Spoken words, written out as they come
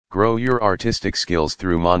Grow your artistic skills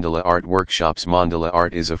through mandala art workshops. Mandala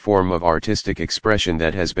art is a form of artistic expression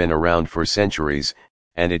that has been around for centuries,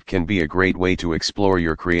 and it can be a great way to explore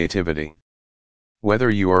your creativity. Whether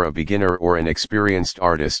you are a beginner or an experienced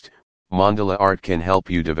artist, mandala art can help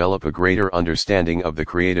you develop a greater understanding of the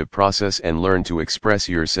creative process and learn to express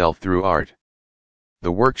yourself through art.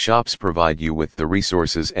 The workshops provide you with the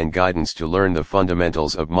resources and guidance to learn the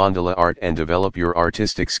fundamentals of mandala art and develop your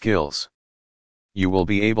artistic skills. You will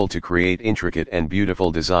be able to create intricate and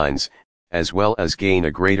beautiful designs, as well as gain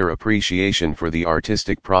a greater appreciation for the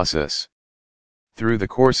artistic process. Through the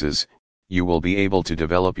courses, you will be able to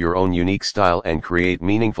develop your own unique style and create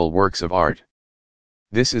meaningful works of art.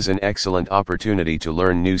 This is an excellent opportunity to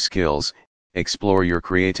learn new skills, explore your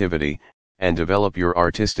creativity, and develop your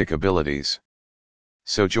artistic abilities.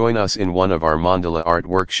 So join us in one of our mandala art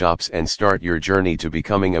workshops and start your journey to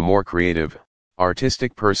becoming a more creative,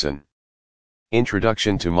 artistic person.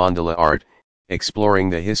 Introduction to Mandala Art, exploring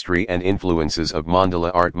the history and influences of mandala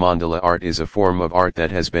art. Mandala art is a form of art that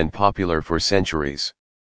has been popular for centuries.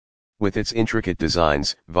 With its intricate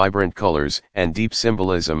designs, vibrant colors, and deep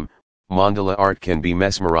symbolism, mandala art can be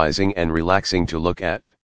mesmerizing and relaxing to look at.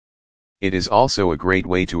 It is also a great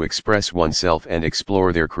way to express oneself and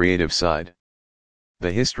explore their creative side.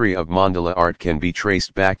 The history of mandala art can be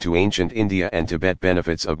traced back to ancient India and Tibet.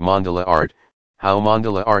 Benefits of mandala art. How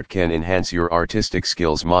mandala art can enhance your artistic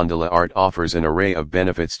skills. Mandala art offers an array of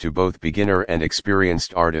benefits to both beginner and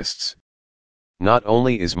experienced artists. Not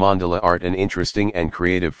only is mandala art an interesting and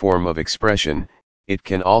creative form of expression, it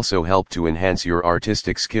can also help to enhance your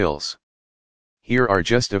artistic skills. Here are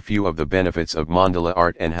just a few of the benefits of mandala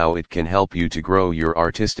art and how it can help you to grow your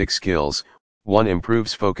artistic skills. 1.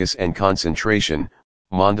 Improves focus and concentration.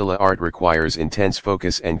 Mandala art requires intense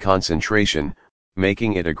focus and concentration,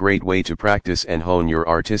 making it a great way to practice and hone your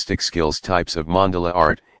artistic skills. Types of mandala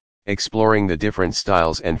art, exploring the different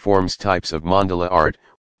styles and forms. Types of mandala art.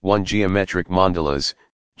 1. Geometric mandalas.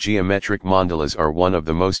 Geometric mandalas are one of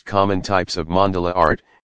the most common types of mandala art,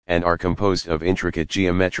 and are composed of intricate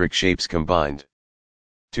geometric shapes combined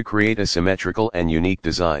to create a symmetrical and unique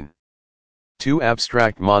design. 2.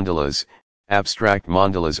 Abstract mandalas. Abstract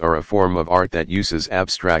mandalas are a form of art that uses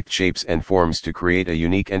abstract shapes and forms to create a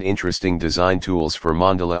unique and interesting design. Tools for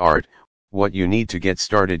mandala art. What you need to get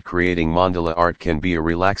started creating mandala art can be a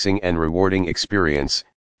relaxing and rewarding experience,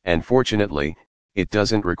 and fortunately, it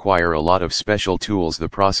doesn't require a lot of special tools. The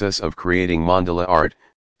process of creating mandala art,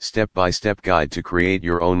 step-by-step guide to create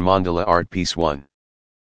your own mandala art piece. 1.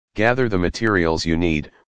 Gather the materials you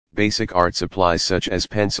need. Basic art supplies such as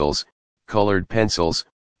pencils, colored pencils,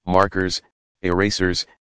 markers, erasers,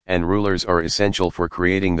 and rulers are essential for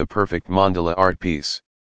creating the perfect mandala art piece.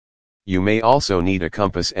 You may also need a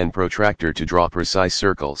compass and protractor to draw precise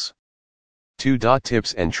circles. 2.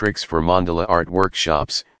 Tips and tricks for mandala art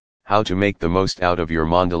workshops. How to make the most out of your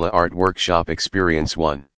mandala art workshop experience.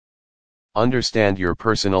 1. Understand your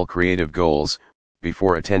personal creative goals.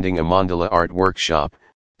 Before attending a mandala art workshop,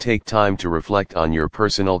 take time to reflect on your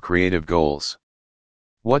personal creative goals.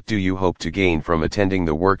 What do you hope to gain from attending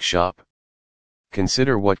the workshop?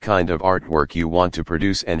 Consider what kind of artwork you want to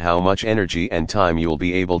produce and how much energy and time you'll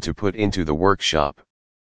be able to put into the workshop.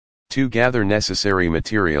 2. Gather necessary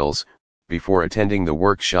materials. Before attending the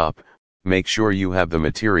workshop, make sure you have the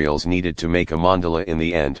materials needed to make a mandala. In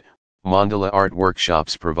the end, mandala art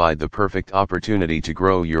workshops provide the perfect opportunity to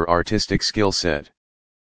grow your artistic skill set.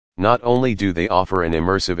 Not only do they offer an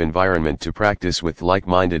immersive environment to practice with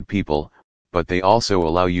like-minded people, but they also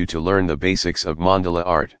allow you to learn the basics of mandala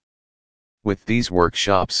art. With these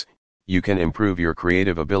workshops, you can improve your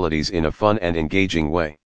creative abilities in a fun and engaging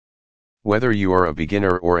way. Whether you are a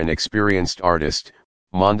beginner or an experienced artist,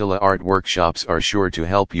 mandala art workshops are sure to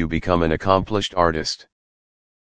help you become an accomplished artist.